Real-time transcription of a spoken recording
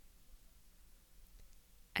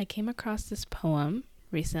I came across this poem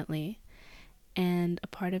recently, and a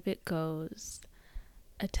part of it goes,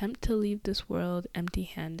 attempt to leave this world empty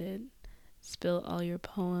handed. Spill all your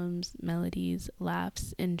poems, melodies,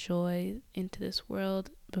 laughs, and joy into this world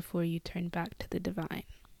before you turn back to the divine.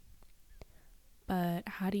 But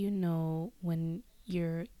how do you know when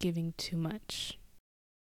you're giving too much?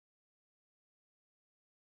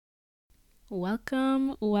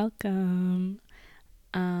 Welcome.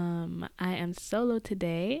 I am solo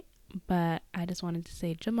today, but I just wanted to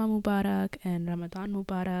say Jummah Mubarak and Ramadan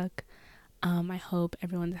Mubarak. I hope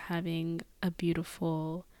everyone's having a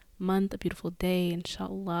beautiful month, a beautiful day,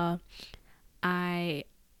 inshallah. I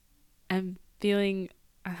am feeling,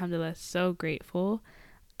 alhamdulillah, so grateful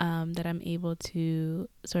that I'm able to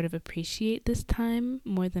sort of appreciate this time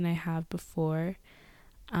more than I have before.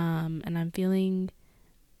 And I'm feeling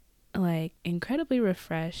like incredibly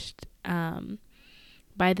refreshed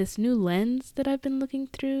by this new lens that I've been looking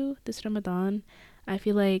through this Ramadan. I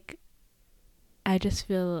just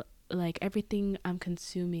feel like everything I'm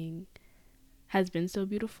consuming has been so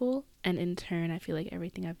beautiful, and in turn I feel like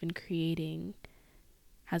everything I've been creating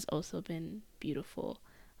has also been beautiful.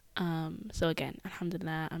 So again,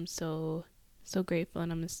 alhamdulillah, I'm so grateful,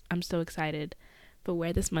 and I'm so excited for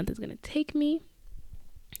where this month is going to take me,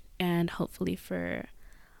 and hopefully for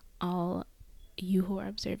all you who are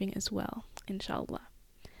observing as well, inshallah.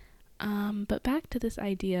 But back to this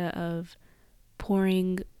idea of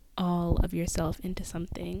pouring all of yourself into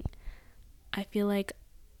something. I feel like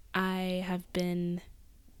I have been,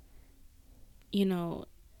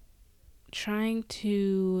 trying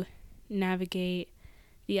to navigate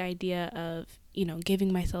the idea of,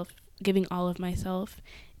 giving all of myself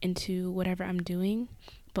into whatever I'm doing,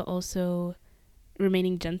 but also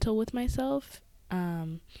remaining gentle with myself,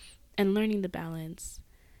 and learning the balance.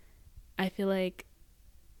 I feel like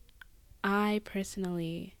I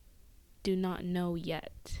personally do not know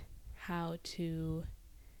yet how to,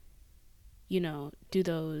 do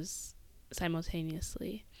those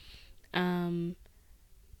simultaneously. I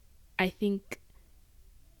think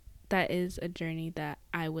that is a journey that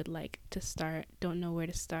I would like to start. Don't know where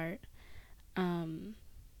to start.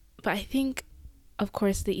 But I think, of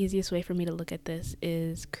course, the easiest way for me to look at this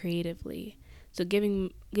is creatively. So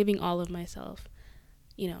giving all of myself,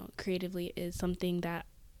 creatively is something that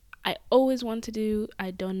I always want to do.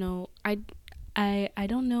 I don't know. I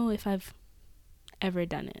don't know if I've ever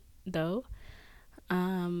done it though.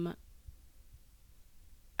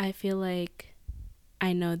 I feel like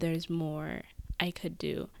I know there's more I could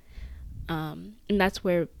do. And that's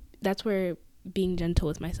where being gentle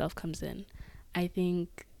with myself comes in. I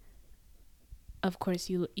think, of course,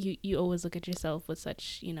 you always look at yourself with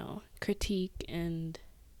such, critique, and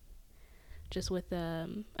just with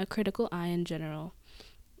a critical eye in general,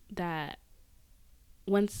 that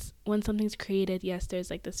when something's created, yes, there's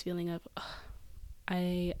like this feeling of, oh,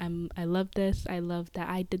 I love this. I love that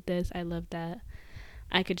I did this. I love that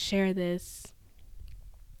I could share this,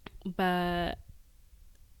 but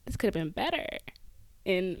this could have been better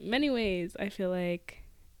in many ways. I feel like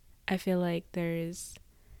there's,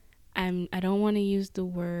 I don't want to use the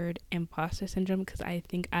word imposter syndrome because I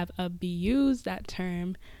think I've abused that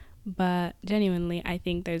term, but genuinely I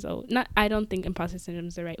think I don't think imposter syndrome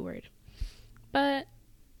is the right word, but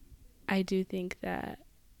I do think that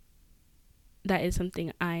is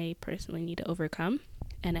something I personally need to overcome,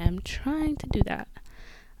 and I'm trying to do that.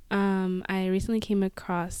 I recently came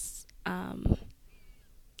across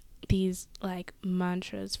these like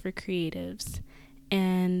mantras for creatives,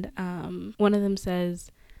 and one of them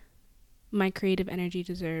says, my creative energy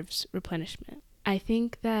deserves replenishment. I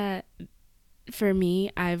think that for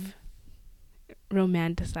me, I've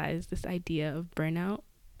romanticized this idea of burnout,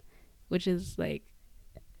 which is like,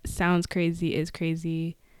 sounds crazy, is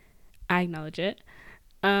crazy. I acknowledge it.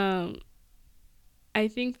 I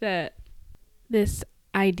think that this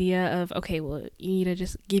idea of, okay, well, you need to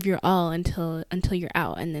just give your all until you're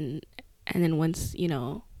out, and then once,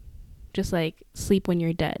 just like sleep when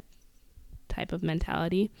you're dead type of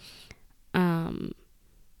mentality,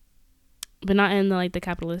 but not in the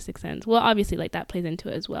capitalistic sense. Well, obviously like that plays into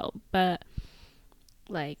it as well, but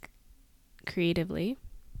like creatively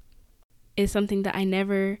is something that I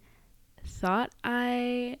never thought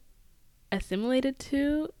I assimilated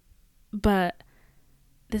to. But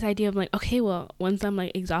this idea of like, okay, well, once I'm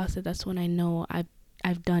like exhausted, that's when I know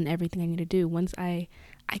I've done everything I need to do. Once I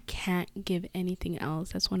can't give anything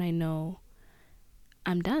else, that's when I know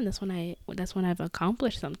I'm done. That's when I've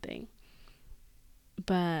accomplished something.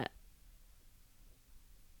 But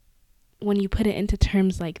when you put it into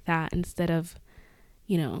terms like that, instead of,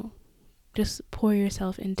 just pour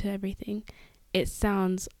yourself into everything, it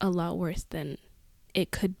sounds a lot worse than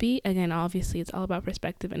it could be. Again, obviously it's all about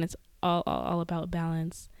perspective, and it's all about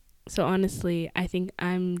balance. So honestly, I think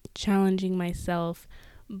I'm challenging myself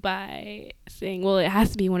by saying, well, it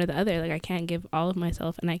has to be one or the other. Like, I can't give all of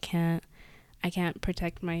myself, and I can't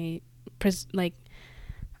protect my like,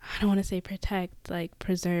 I don't want to say protect, like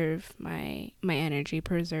preserve my energy,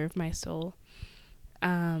 preserve my soul.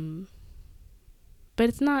 But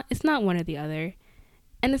it's not one or the other,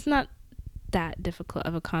 and it's not that difficult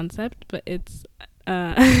of a concept, but it's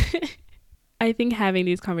I think having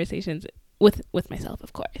these conversations with myself,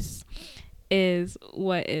 of course, is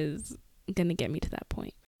what is gonna get me to that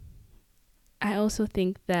point. I also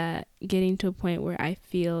think that getting to a point where I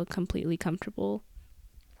feel completely comfortable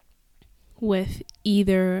with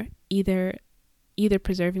either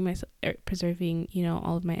preserving myself, or preserving,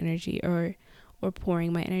 all of my energy, or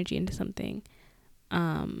pouring my energy into something,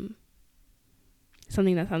 something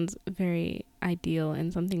that sounds very ideal,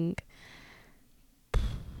 and something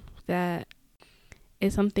that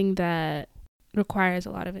is something that requires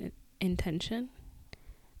a lot of intention.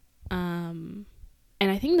 And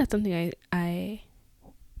I think that's something I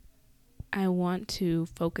want to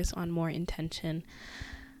focus on, more intention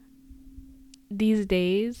these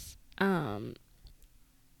days. So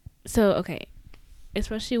okay,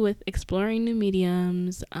 especially with exploring new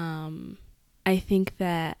mediums, I think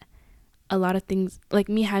that a lot of things, like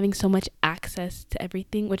me having so much access to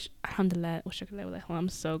everything, which alhamdulillah, I'm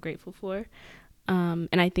so grateful for, and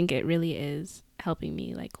I think it really is helping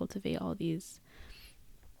me like cultivate all these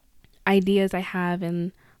ideas I have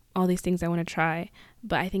and all these things I want to try.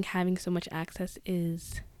 But I think having so much access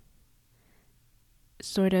is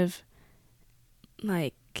sort of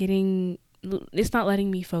like it's not letting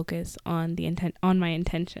me focus on my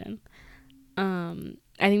intention. I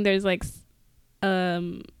think there's like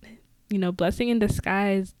blessing in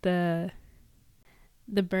disguise, the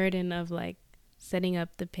burden of like setting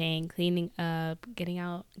up the paint, cleaning up, getting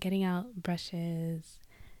out brushes,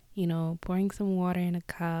 pouring some water in a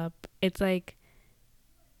cup. It's like,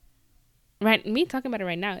 right, me talking about it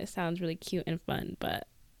right now, it sounds really cute and fun, but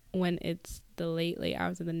when it's the late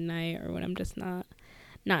hours of the night, or when I'm just not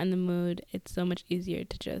in the mood, it's so much easier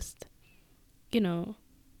to just do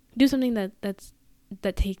something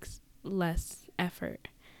that takes less effort.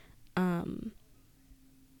 But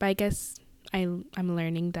I guess I'm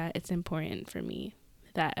learning that it's important for me,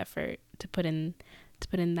 that effort to put in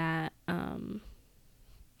that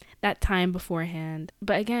that time beforehand.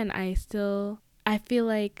 But again, I feel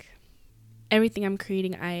like everything I'm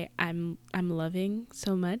creating, I'm loving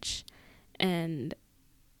so much, and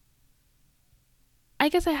I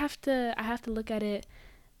guess I have to look at it,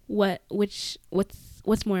 what's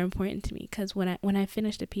more important to me, because when I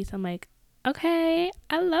finished a piece, I'm like, okay,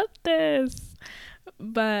 I love this.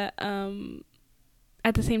 But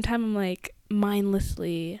at the same time, I'm like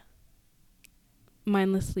mindlessly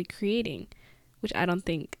creating, which I don't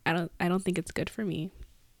think it's good for me.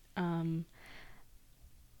 I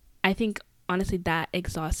think honestly that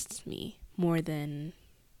exhausts me more than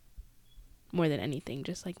anything,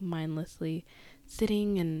 just like mindlessly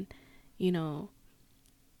sitting and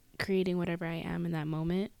creating whatever I am in that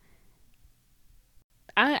moment.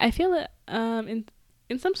 I feel it, in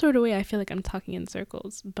some sort of way, I feel like I'm talking in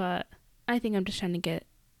circles, but I think I'm just trying to get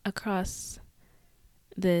across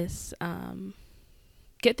this,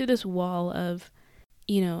 get through this wall of,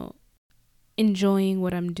 enjoying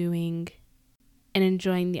what I'm doing, and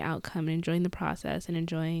enjoying the outcome, and enjoying the process, and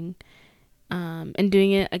enjoying, and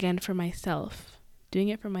doing it again for myself. Doing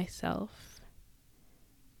it for myself.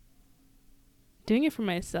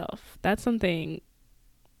 That's something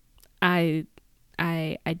I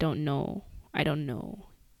don't know. I don't know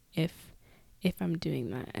if I'm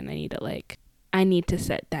doing that, and I need to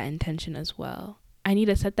set that intention as well. I need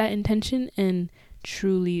to set that intention and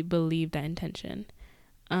truly believe that intention.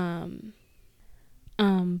 But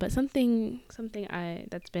something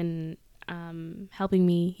that's been helping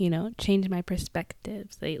me, change my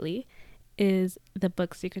perspectives lately is the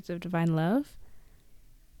book Secrets of Divine Love.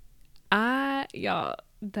 Y'all,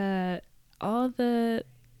 all the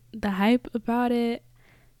hype about it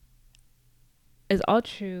is all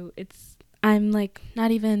true. I'm like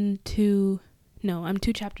not even I'm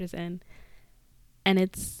 2 chapters in, and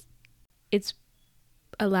it's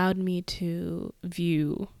allowed me to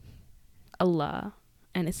view Allah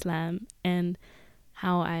and Islam, and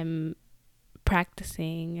how I'm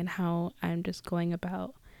practicing, and how I'm just going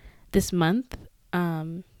about this month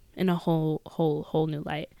in a whole new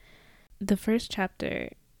light. The first chapter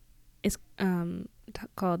is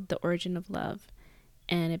called The Origin of Love,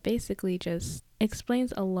 and it basically just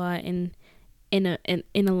explains Allah in in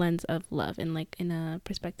a lens of love, and like in a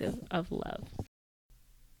perspective of love.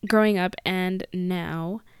 Growing up and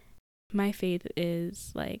now, my faith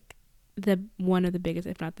is like the one of the biggest,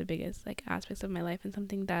 if not the biggest, like aspects of my life, and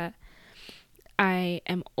something that I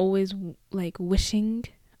am always like wishing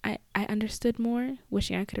I understood more,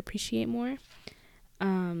 wishing I could appreciate more.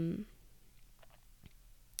 But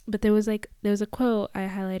there was a quote I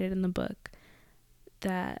highlighted in the book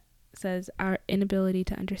that says, our inability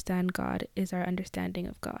to understand God is our understanding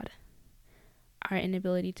of God. Our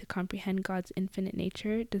inability to comprehend God's infinite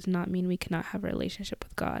nature does not mean we cannot have a relationship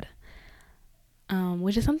with God.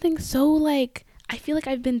 Which is something so like, I feel like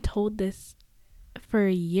I've been told this for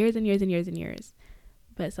years and years and years and years.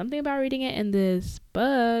 But something about reading it in this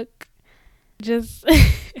book just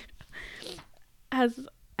has,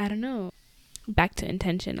 I don't know, back to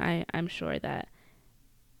intention. I'm sure that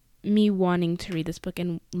me wanting to read this book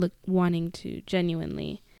and wanting to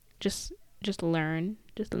genuinely just learn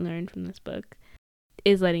from this book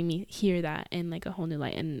is letting me hear that in like a whole new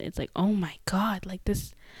light. And it's like, oh my God, like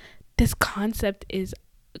this concept is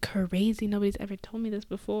crazy. Nobody's ever told me this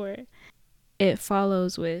before. It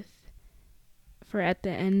follows with, for at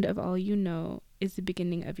the end of all you know is the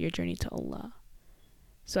beginning of your journey to Allah.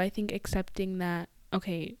 So I think accepting that,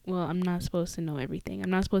 okay, well, I'm not supposed to know everything. I'm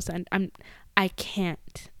not supposed to, I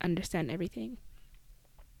can't understand everything.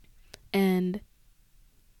 And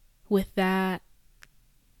with that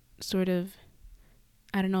sort of,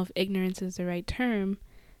 I don't know if ignorance is the right term,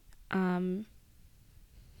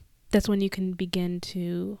 that's when you can begin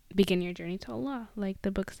your journey to Allah, like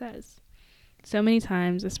the book says. So many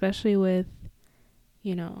times, especially with,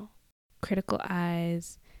 you know, critical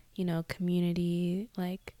eyes, you know, community,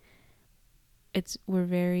 like we're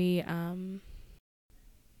very I'll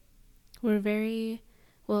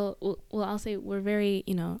say we're very,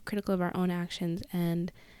 you know, critical of our own actions,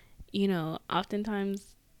 and, you know,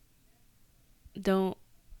 oftentimes don't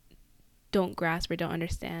grasp or don't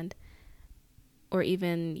understand, or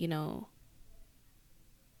even, you know,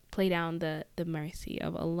 play down the mercy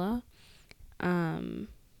of Allah.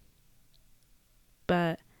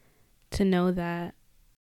 But to know that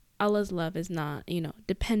Allah's love is not, you know,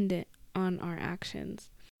 dependent on our actions.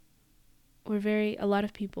 A lot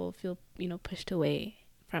of people feel, you know, pushed away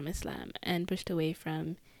from Islam and pushed away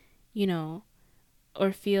from, you know,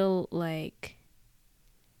 or feel like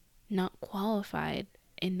not qualified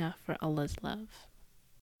enough for Allah's love,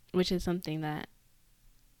 which is something that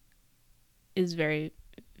is very,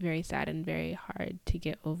 very sad and very hard to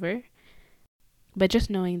get over. But just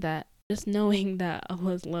knowing that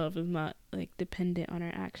Allah's love is not like dependent on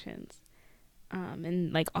our actions,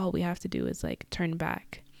 and like all we have to do is like turn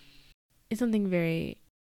back, is something very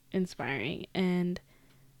inspiring and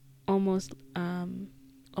almost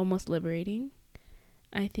liberating,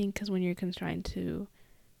 I think, because when you're constrained to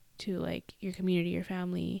like your community, your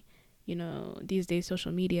family, you know, these days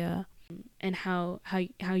social media, and how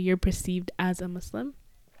you're perceived as a Muslim,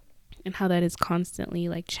 and how that is constantly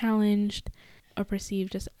like challenged or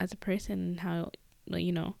perceived just as a person, and how,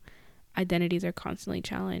 you know, identities are constantly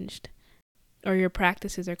challenged, or your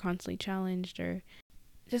practices are constantly challenged, or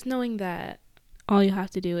just knowing that all you have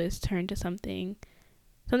to do is turn to something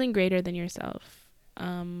greater than yourself,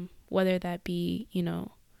 whether that be, you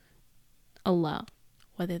know, Allah,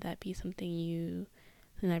 whether that be something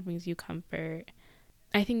that brings you comfort.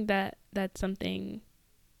 I think that that's something,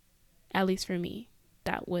 at least for me,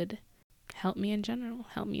 that would help me a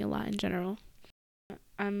lot in general.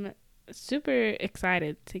 I'm super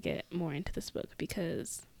excited to get more into this book,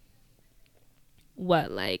 because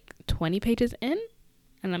like 20 pages in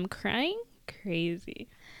and I'm crying? Crazy.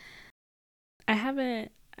 I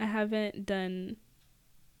haven't done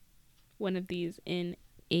one of these in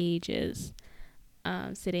ages,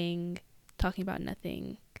 sitting, talking about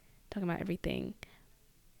nothing, talking about everything.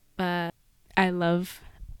 But I love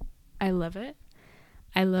it.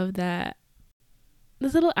 I love that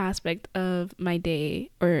this little aspect of my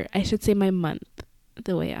day, or I should say my month,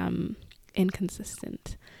 the way I'm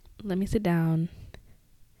inconsistent. Let me sit down.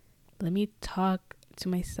 Let me talk to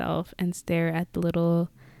myself and stare at the little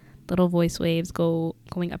voice waves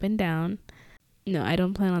going up and down. No, I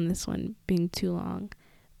don't plan on this one being too long,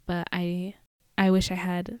 but I wish I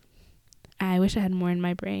had more in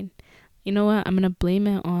my brain. You know what? I'm gonna blame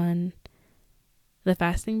it on the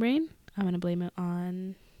fasting brain. I'm gonna blame it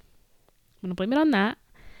on that.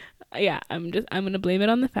 Yeah, I'm gonna blame it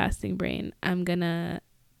on the fasting brain. I'm gonna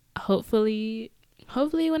hopefully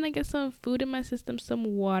when I get some food in my system,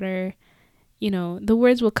 some water, you know, the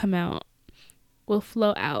words will come out, will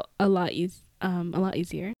flow out a lot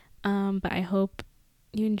easier. But I hope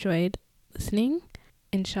you enjoyed listening.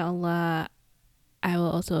 Inshallah, I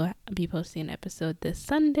will also be posting an episode this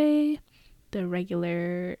Sunday, the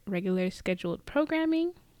regular scheduled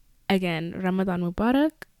programming. Again, Ramadan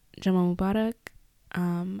Mubarak, Juma Mubarak.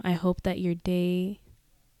 I hope that your days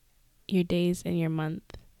and your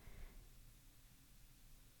month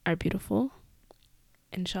are beautiful.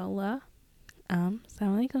 Inshallah.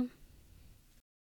 Assalamu alaikum.